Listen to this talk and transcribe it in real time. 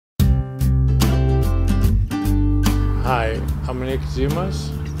I'm Nick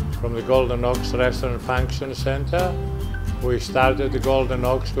Zimas from the Golden Ox Restaurant Function Center. We started the Golden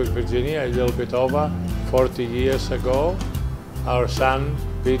Ox with Virginia a little bit over 40 years ago. Our son,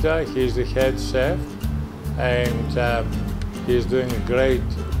 Peter, he's the head chef, and he's doing a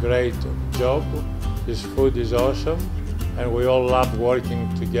great job. His food is awesome, and we all love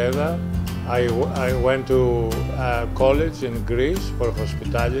working together. I went to college in Greece for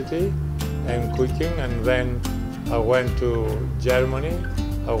hospitality and cooking, and then I went to Germany.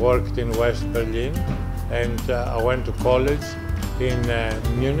 I worked in West Berlin, and I went to college in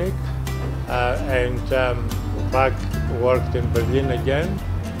Munich, and back worked in Berlin again,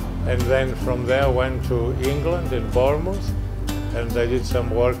 and then from there went to England in Bournemouth, and I did some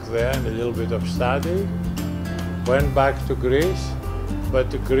work there and a little bit of study. Went back to Greece, but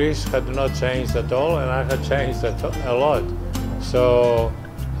Greece had not changed at all, and I had changed a lot. So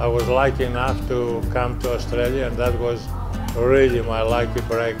I was lucky enough to come to Australia, and that was really my lucky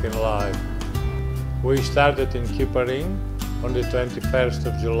break in life. We started in Keepering on the 21st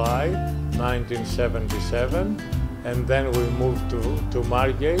of July, 1977, and then we moved to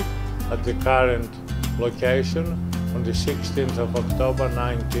Margate at the current location on the 16th of October,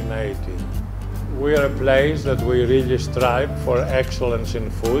 1980. We are a place that we really strive for excellence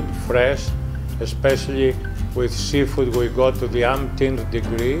in food, fresh, especially with seafood. We go to the umpteenth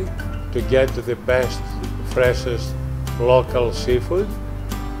degree to get the best, freshest local seafood,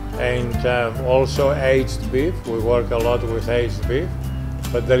 and also aged beef. We work a lot with aged beef,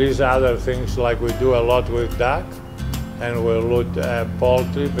 but there is other things, like we do a lot with duck, and we load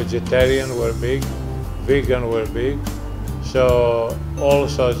poultry. Vegetarian we're big, vegan we're big, so all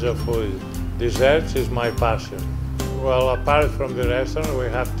sorts of food. Desserts is my passion. Well, apart from the restaurant, we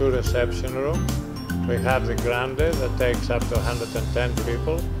have two reception rooms. We have the Grande that takes up to 110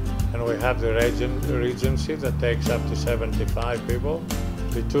 people, and we have the Regency that takes up to 75 people.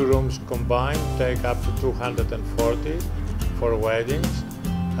 The two rooms combined take up to 240 for weddings.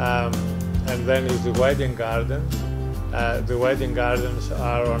 And then is the wedding gardens. The wedding gardens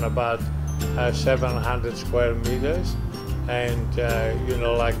are on about 700 square meters, and you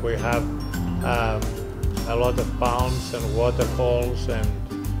know, like we have a lot of ponds and waterfalls and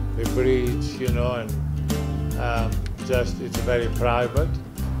the bridge, you know, and just it's very private.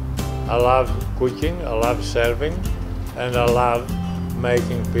 I love cooking, I love serving, and I love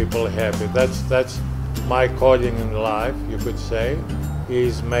making people happy. That's my calling in life, you could say,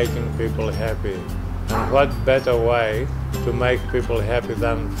 is making people happy. And what better way to make people happy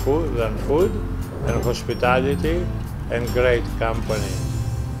than food and hospitality and great company.